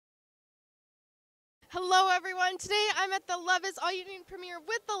Hello, everyone. Today I'm at the Love Is All You Need premiere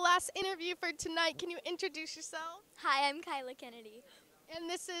with the last interview for tonight. Can you introduce yourself? Hi, I'm Kyla Kenedy. And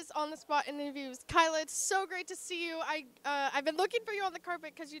this is On the Spot Interviews. Kyla, it's so great to see you. I've been looking for you on the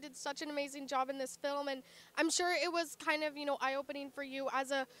carpet because you did such an amazing job in this film, and I'm sure it was kind of eye-opening for you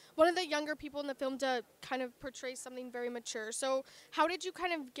as one of the younger people in the film to kind of portray something very mature. So how did you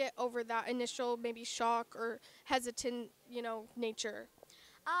kind of get over that initial maybe shock or hesitant nature?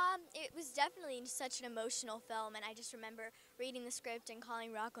 It was definitely such an emotional film, and I just remember reading the script and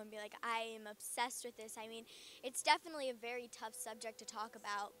calling Rocco and be like, I am obsessed with this. I mean, it's definitely a very tough subject to talk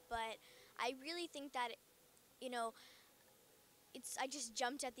about, but I really think that, you know, I just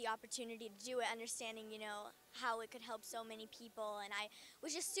jumped at the opportunity to do it, understanding, how it could help so many people, and I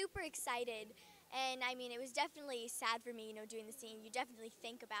was just super excited. And I mean, it was definitely sad for me, doing the scene. You definitely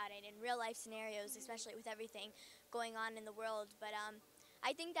think about it in real life scenarios, especially with everything going on in the world. But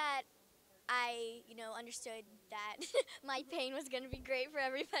I think that I understood that my pain was going to be great for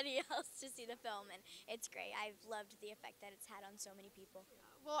everybody else to see the film, and it's great. I've loved the effect that it's had on so many people.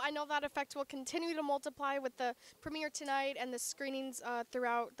 Well, I know that effect will continue to multiply with the premiere tonight and the screenings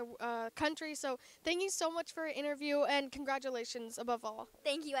throughout the country. So thank you so much for your interview and congratulations above all.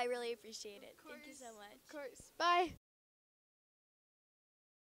 Thank you. I really appreciate it. Thank you so much. Of course. Bye.